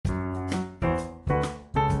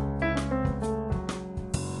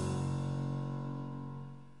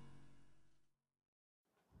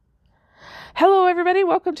everybody.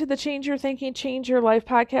 Welcome to the Change Your Thinking, Change Your Life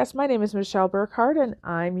podcast. My name is Michelle Burkhardt, and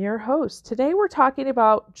I'm your host. Today, we're talking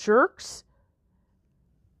about jerks.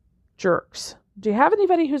 Jerks. Do you have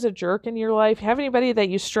anybody who's a jerk in your life? Have anybody that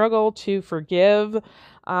you struggle to forgive?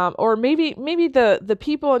 Or maybe the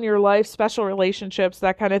people in your life, special relationships,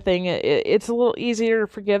 that kind of thing, it's a little easier to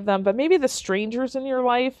forgive them. But maybe the strangers in your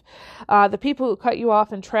life, the people who cut you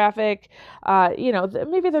off in traffic,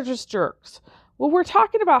 maybe they're just jerks. Well, we're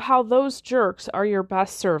talking about how those jerks are your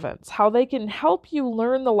best servants, how they can help you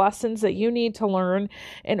learn the lessons that you need to learn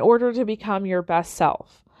in order to become your best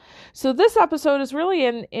self. So this episode is really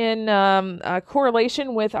in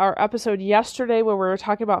correlation with our episode yesterday where we were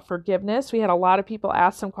talking about forgiveness. We had a lot of people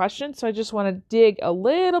ask some questions, so I just want to dig a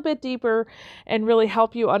little bit deeper and really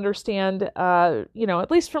help you understand, at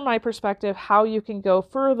least from my perspective, how you can go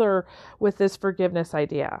further with this forgiveness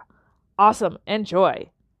idea. Awesome. Enjoy.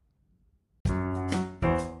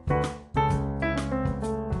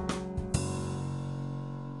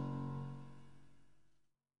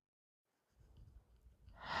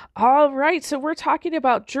 All right, so we're talking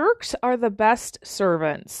about jerks are the best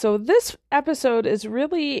servants. So this episode is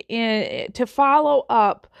really to follow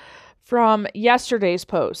up from yesterday's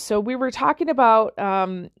post. So we were talking about,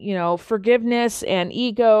 forgiveness and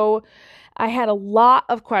ego. I had a lot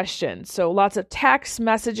of questions. So lots of text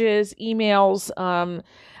messages, emails,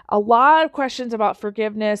 a lot of questions about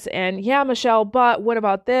forgiveness. And yeah, Michelle, but what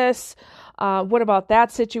about this? What about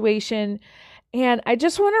that situation? And I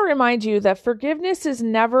just want to remind you that forgiveness is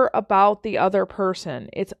never about the other person.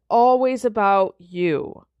 It's always about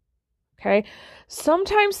you. Okay?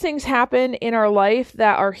 Sometimes things happen in our life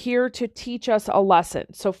that are here to teach us a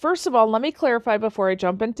lesson. So first of all, let me clarify before I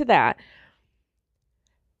jump into that.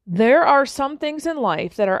 There are some things in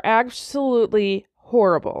life that are absolutely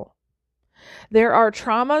horrible. There are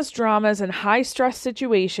traumas, dramas, and high-stress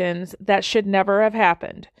situations that should never have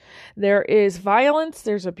happened. There is violence,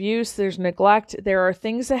 there's abuse, there's neglect. There are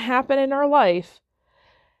things that happen in our life.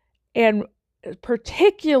 And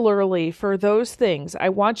particularly for those things, I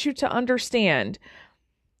want you to understand,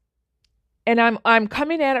 and I'm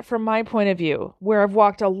coming at it from my point of view, where I've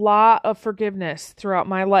walked a lot of forgiveness throughout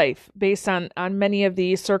my life based on many of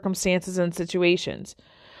these circumstances and situations.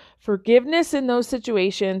 Forgiveness in those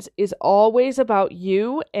situations is always about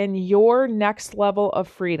you and your next level of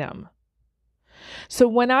freedom. So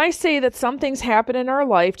when I say that some things happen in our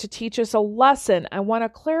life to teach us a lesson, I want to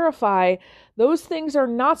clarify those things are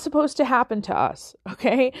not supposed to happen to us,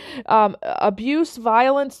 okay? Abuse,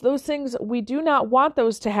 violence, those things, we do not want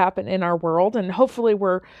those to happen in our world. And hopefully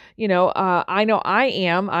I know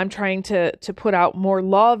I'm trying to put out more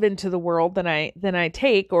love into the world than I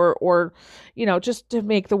take or just to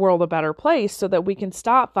make the world a better place so that we can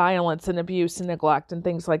stop violence and abuse and neglect and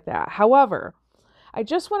things like that. However, I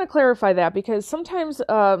just want to clarify that because sometimes,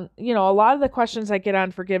 a lot of the questions I get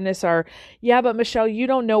on forgiveness are, yeah, but Michelle, you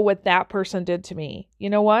don't know what that person did to me. You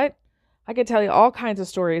know what? I could tell you all kinds of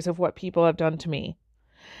stories of what people have done to me.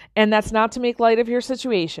 And that's not to make light of your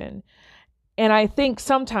situation. And I think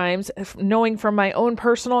sometimes, knowing from my own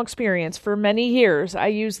personal experience, for many years, I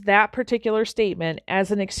used that particular statement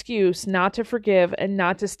as an excuse not to forgive and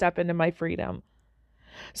not to step into my freedom.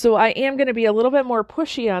 So I am going to be a little bit more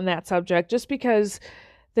pushy on that subject just because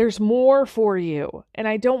there's more for you. And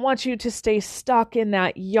I don't want you to stay stuck in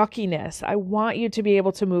that yuckiness. I want you to be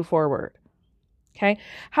able to move forward. Okay.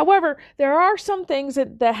 However, there are some things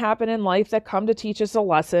that happen in life that come to teach us a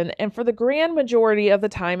lesson. And for the grand majority of the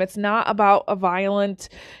time, it's not about a violent,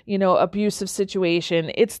 abusive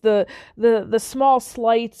situation. It's the small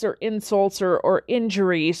slights or insults or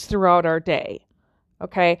injuries throughout our day.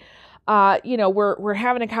 Okay. We're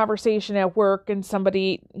having a conversation at work and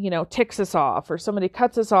somebody, ticks us off or somebody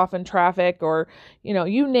cuts us off in traffic or,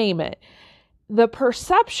 you name it. The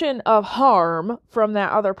perception of harm from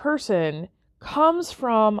that other person comes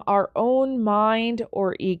from our own mind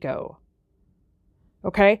or ego.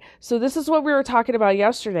 Okay, so this is what we were talking about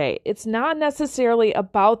yesterday. It's not necessarily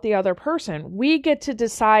about the other person. We get to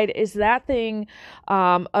decide, is that thing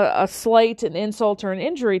a slight, an insult, or an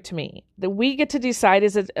injury to me? That we get to decide,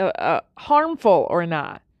 is it harmful or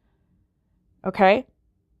not? Okay?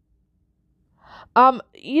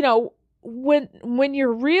 When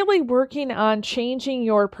you're really working on changing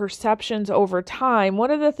your perceptions over time,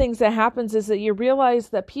 one of the things that happens is that you realize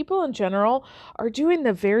that people in general are doing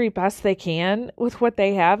the very best they can with what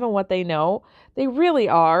they have and what they know. They really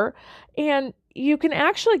are. And you can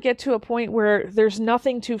actually get to a point where there's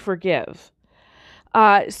nothing to forgive.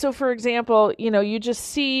 So for example, you just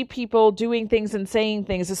see people doing things and saying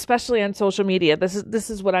things, especially on social media. This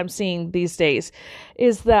is what I'm seeing these days,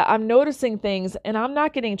 is that I'm noticing things and I'm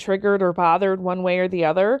not getting triggered or bothered one way or the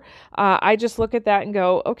other. I just look at that and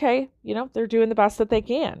go, okay, they're doing the best that they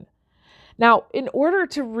can. Now, in order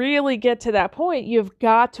to really get to that point, you've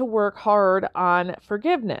got to work hard on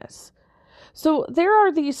forgiveness. So there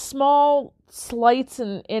are these small slights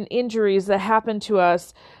and injuries that happen to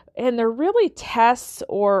us, and they're really tests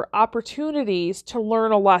or opportunities to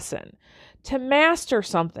learn a lesson, to master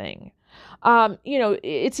something.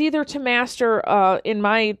 It's either to master, in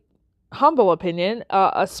my humble opinion,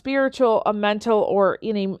 a spiritual, a mental, or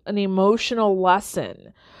an emotional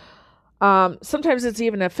lesson. Sometimes it's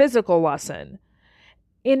even a physical lesson,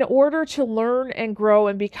 in order to learn and grow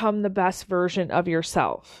and become the best version of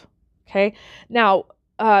yourself. Okay. Now,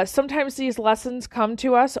 sometimes these lessons come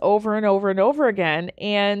to us over and over and over again.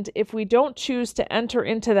 And if we don't choose to enter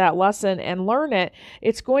into that lesson and learn it,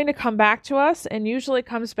 it's going to come back to us, and usually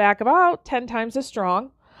comes back about 10 times as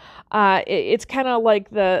strong. It's kind of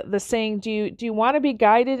like the saying, do you want to be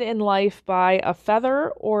guided in life by a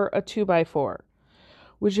feather or a 2x4?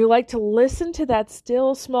 Would you like to listen to that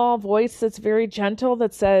still small voice that's very gentle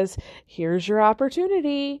that says, here's your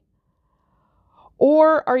opportunity?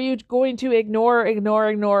 Or are you going to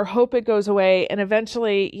ignore, hope it goes away, and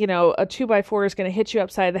eventually, a 2x4 is going to hit you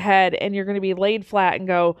upside the head and you're going to be laid flat and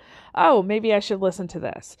go, oh, maybe I should listen to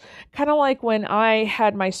this. Kind of like when I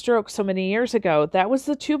had my stroke so many years ago. That was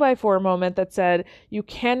the 2x4 moment that said, you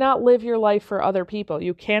cannot live your life for other people.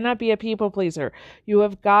 You cannot be a people pleaser. You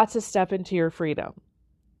have got to step into your freedom.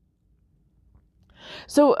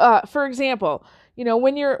 So, for example,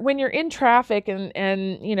 when you're in traffic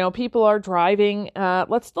and people are driving,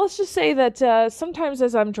 let's just say that sometimes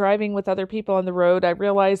as I'm driving with other people on the road, I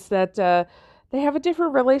realize that they have a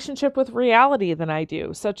different relationship with reality than I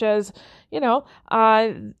do, such as,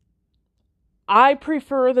 I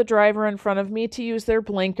prefer the driver in front of me to use their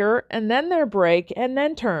blinker and then their brake and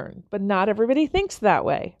then turn, but not everybody thinks that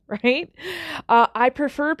way, right? I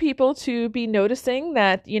prefer people to be noticing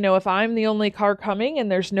that, if I'm the only car coming and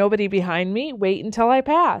there's nobody behind me, wait until I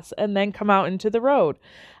pass and then come out into the road.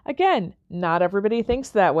 Again, not everybody thinks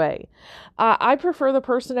that way. I prefer the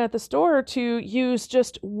person at the store to use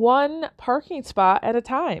just one parking spot at a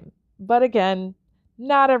time. But again,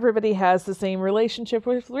 not everybody has the same relationship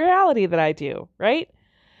with reality that I do, right?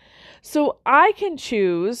 So I can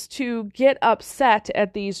choose to get upset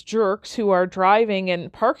at these jerks who are driving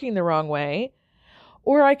and parking the wrong way,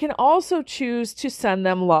 or I can also choose to send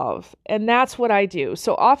them love. And that's what I do.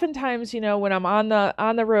 So oftentimes, when I'm on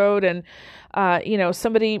the road and,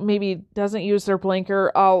 somebody maybe doesn't use their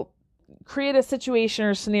blinker, I'll create a situation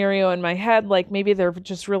or scenario in my head, like maybe they're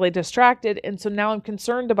just really distracted. And so now I'm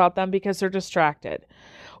concerned about them because they're distracted,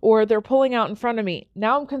 or they're pulling out in front of me.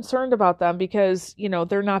 Now I'm concerned about them because,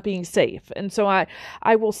 they're not being safe. And so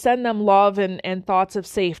I will send them love and thoughts of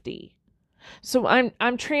safety. So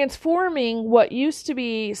I'm transforming what used to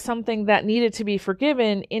be something that needed to be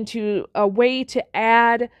forgiven into a way to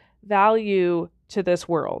add value to this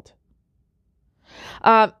world.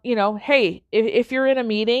 Hey, if you're in a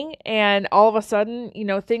meeting and all of a sudden,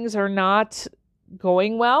 things are not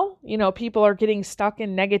going well, people are getting stuck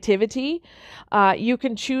in negativity, you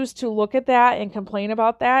can choose to look at that and complain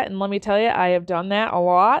about that. And let me tell you, I have done that a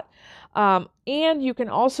lot. And you can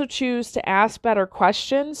also choose to ask better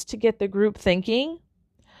questions to get the group thinking,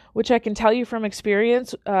 which I can tell you from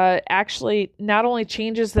experience, actually not only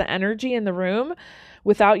changes the energy in the room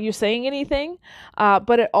without you saying anything,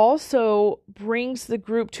 but it also brings the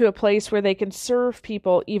group to a place where they can serve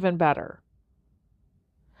people even better.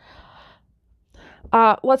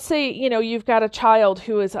 Let's say, you've got a child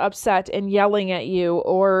who is upset and yelling at you,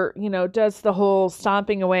 or, does the whole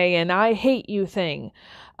stomping away and I hate you thing.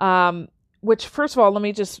 Which, first of all, let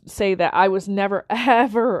me just say that I was never,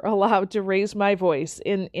 ever allowed to raise my voice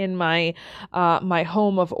in my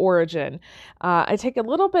home of origin. I take a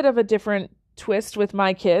little bit of a different twist with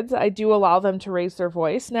my kids. I do allow them to raise their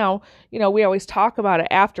voice. Now, we always talk about it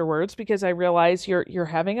afterwards because I realize you're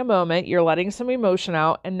having a moment, you're letting some emotion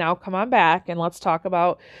out, and now come on back and let's talk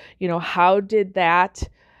about, how did that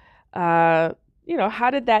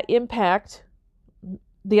impact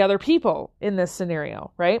the other people in this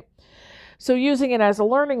scenario, right? So using it as a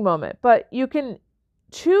learning moment, but you can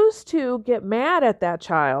choose to get mad at that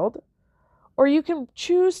child, or you can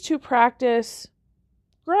choose to practice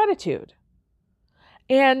gratitude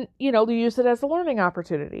and, use it as a learning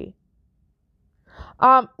opportunity.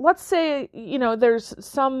 Let's say, there's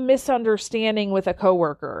some misunderstanding with a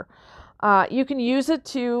coworker. You can use it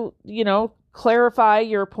to, clarify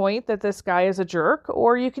your point that this guy is a jerk,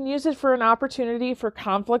 or you can use it for an opportunity for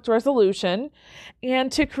conflict resolution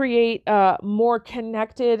and to create a more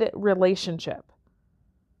connected relationship.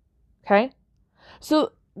 Okay?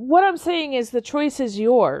 So what I'm saying is the choice is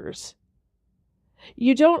yours.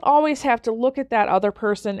 You don't always have to look at that other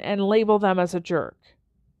person and label them as a jerk.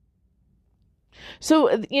 So,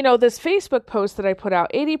 this Facebook post that I put out,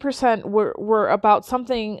 80% were about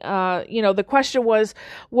something, the question was,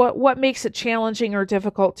 what makes it challenging or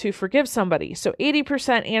difficult to forgive somebody? So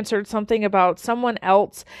 80% answered something about someone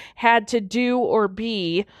else had to do or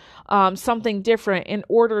be something different in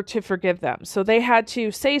order to forgive them. So they had to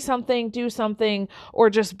say something, do something, or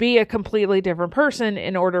just be a completely different person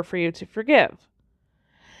in order for you to forgive.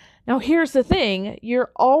 Now, here's the thing.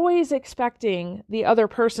 You're always expecting the other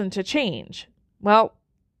person to change. Well,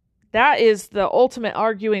 that is the ultimate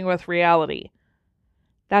arguing with reality.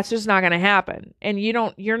 That's just not going to happen. And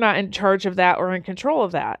you're not in charge of that or in control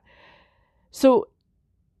of that. So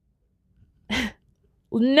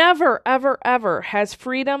never, ever, ever has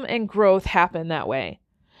freedom and growth happened that way.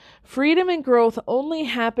 Freedom and growth only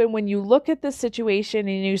happen when you look at the situation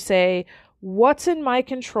and you say, what's in my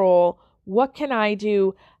control? What can I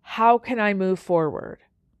do? How can I move forward?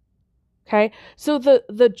 Okay, so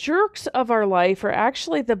the jerks of our life are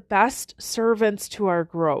actually the best servants to our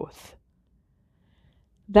growth.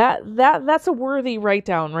 That's a worthy write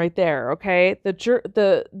down right there. Okay,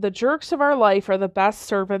 the jerks of our life are the best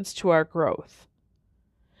servants to our growth.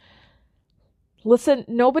 Listen,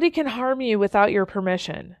 nobody can harm you without your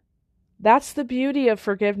permission. That's the beauty of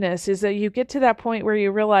forgiveness, is that you get to that point where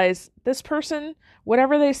you realize this person,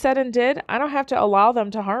 whatever they said and did, I don't have to allow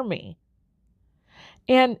them to harm me.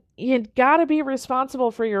 And you got to be responsible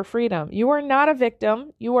for your freedom. You are not a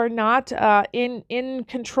victim. You are not in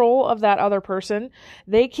control of that other person.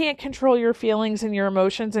 They can't control your feelings and your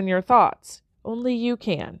emotions and your thoughts. Only you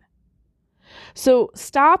can. So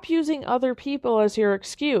stop using other people as your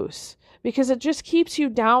excuse, because it just keeps you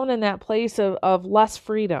down in that place of less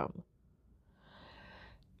freedom.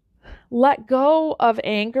 Let go of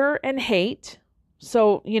anger and hate.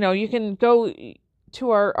 So, you can go to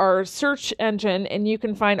our search engine and you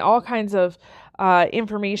can find all kinds of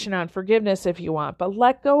information on forgiveness if you want, but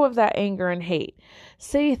let go of that anger and hate.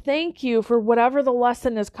 Say thank you for whatever the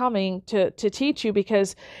lesson is coming to teach you,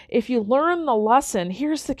 because if you learn the lesson,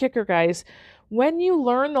 here's the kicker, guys. When you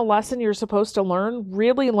learn the lesson you're supposed to learn,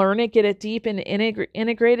 really learn it, get it deep and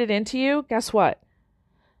integrate it into you, guess what?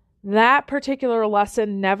 That particular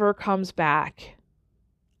lesson never comes back.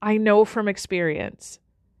 I know from experience.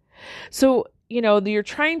 So, you're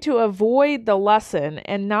trying to avoid the lesson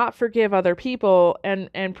and not forgive other people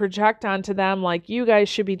and project onto them like you guys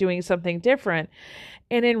should be doing something different.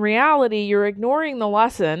 And in reality, you're ignoring the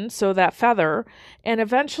lesson, so that feather, and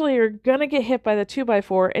eventually you're going to get hit by the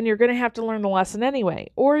 2x4 and you're going to have to learn the lesson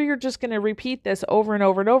anyway. Or you're just going to repeat this over and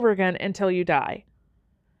over and over again until you die.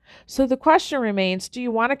 So the question remains, do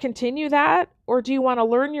you want to continue that, or do you want to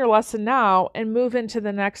learn your lesson now and move into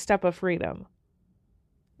the next step of freedom?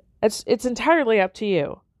 It's entirely up to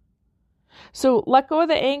you. So let go of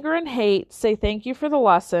the anger and hate. Say thank you for the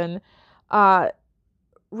lesson.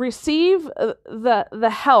 Receive the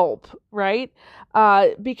help, right?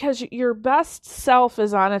 Because your best self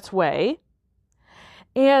is on its way.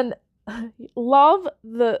 And love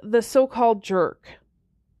the so-called jerk.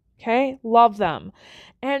 Okay? Love them.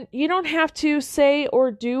 And you don't have to say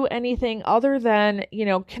or do anything other than,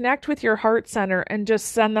 connect with your heart center and just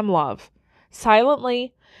send them love.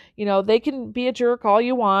 Silently. They can be a jerk all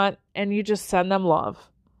you want, and you just send them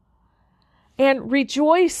love. And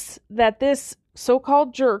rejoice that this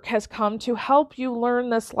so-called jerk has come to help you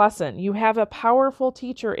learn this lesson. You have a powerful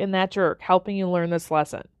teacher in that jerk helping you learn this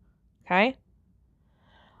lesson. Okay?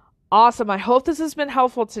 Awesome. I hope this has been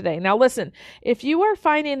helpful today. Now listen, if you are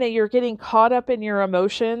finding that you're getting caught up in your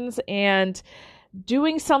emotions and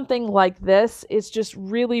doing something like this is just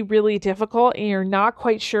really, really difficult and you're not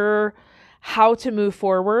quite sure how to move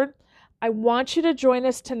forward, I want you to join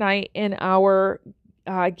us tonight in our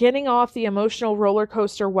Getting Off the Emotional Roller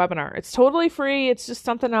Coaster webinar. It's totally free. It's just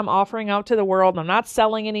something I'm offering out to the world. I'm not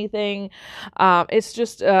selling anything. It's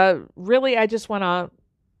just really, I just want to,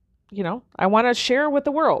 I want to share with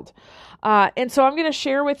the world. And so I'm going to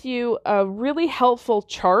share with you a really helpful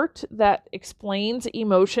chart that explains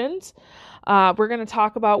emotions. We're going to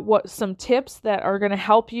talk about some tips that are going to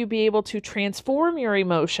help you be able to transform your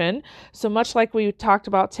emotion, so much like we talked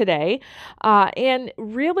about today, and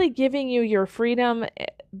really giving you your freedom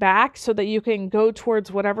back so that you can go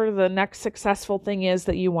towards whatever the next successful thing is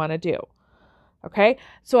that you want to do. Okay,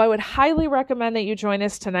 so I would highly recommend that you join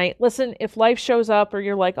us tonight. Listen, if life shows up or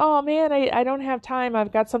you're like, oh man, I don't have time,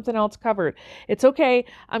 I've got something else covered. It's okay.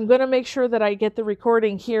 I'm going to make sure that I get the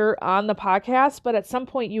recording here on the podcast, but at some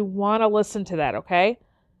point you want to listen to that, okay?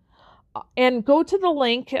 And go to the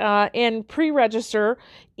link and pre-register.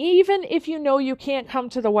 Even if you know you can't come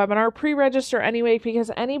to the webinar, pre-register anyway,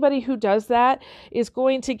 because anybody who does that is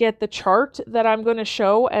going to get the chart that I'm going to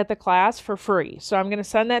show at the class for free. So I'm going to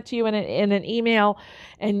send that to you in an email,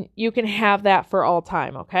 and you can have that for all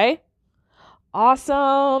time, okay?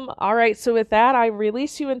 Awesome. All right, so with that, I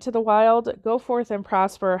release you into the wild. Go forth and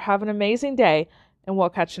prosper. Have an amazing day, and we'll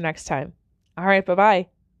catch you next time. All right, bye-bye.